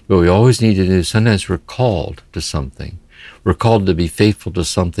 But we always need to do, sometimes we're called to something. We're called to be faithful to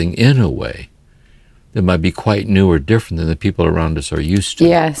something in a way that might be quite new or different than the people around us are used to.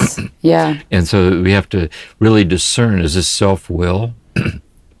 Yes, yeah. And so we have to really discern, is this self-will?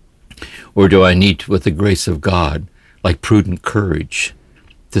 Or do I need, with the grace of God, like prudent courage,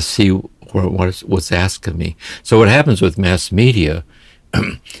 to see what's asked of me? So what happens with mass media,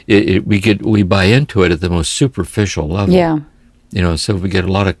 we buy into it at the most superficial level. Yeah. So if we get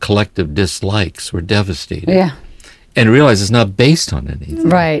a lot of collective dislikes, we're devastated. Yeah. And realize it's not based on anything.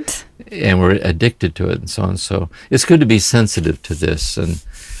 Right. And we're addicted to it and so on. So it's good to be sensitive to this. And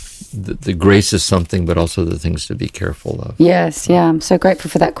the grace is something, but also the things to be careful of. Yes, yeah. I'm so grateful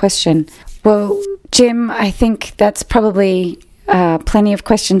for that question. Well, Jim, I think that's probably plenty of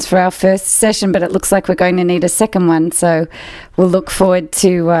questions for our first session, but it looks like we're going to need a second one. So we'll look forward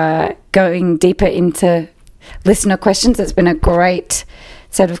to going deeper into listener questions. It's been a great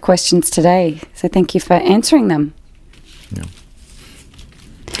set of questions today. So thank you for answering them. Yeah.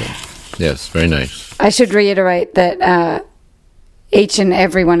 Yes, very nice. I should reiterate that each and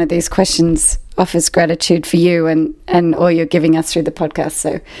every one of these questions offers gratitude for you and all you're giving us through the podcast.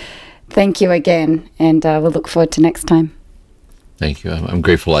 So thank you again, and we'll look forward to next time. Thank you. I'm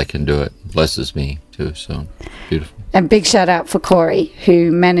grateful I can do it. It blesses me too, so beautiful. And big shout out for Corey,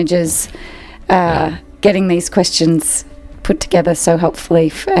 who manages getting these questions put together so helpfully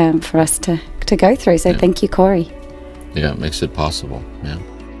for us to go through. So thank you, Corey. Yeah, it makes it possible. Yeah.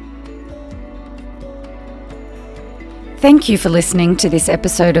 Thank you for listening to this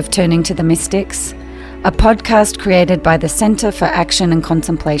episode of Turning to the Mystics, a podcast created by the Center for Action and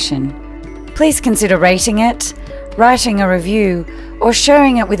Contemplation. Please consider rating it, writing a review, or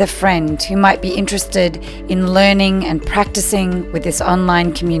sharing it with a friend who might be interested in learning and practicing with this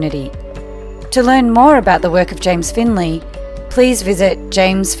online community. To learn more about the work of James Finley, please visit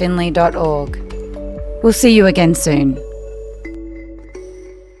jamesfinley.org. We'll see you again soon.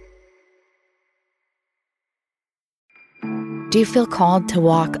 Do you feel called to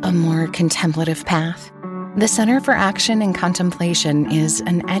walk a more contemplative path? The Center for Action and Contemplation is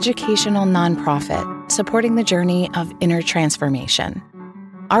an educational nonprofit supporting the journey of inner transformation.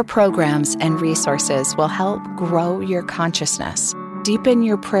 Our programs and resources will help grow your consciousness, deepen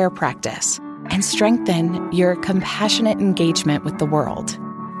your prayer practice, and strengthen your compassionate engagement with the world.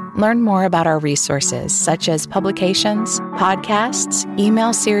 Learn more about our resources, such as publications, podcasts,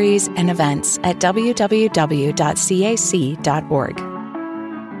 email series, and events at www.cac.org.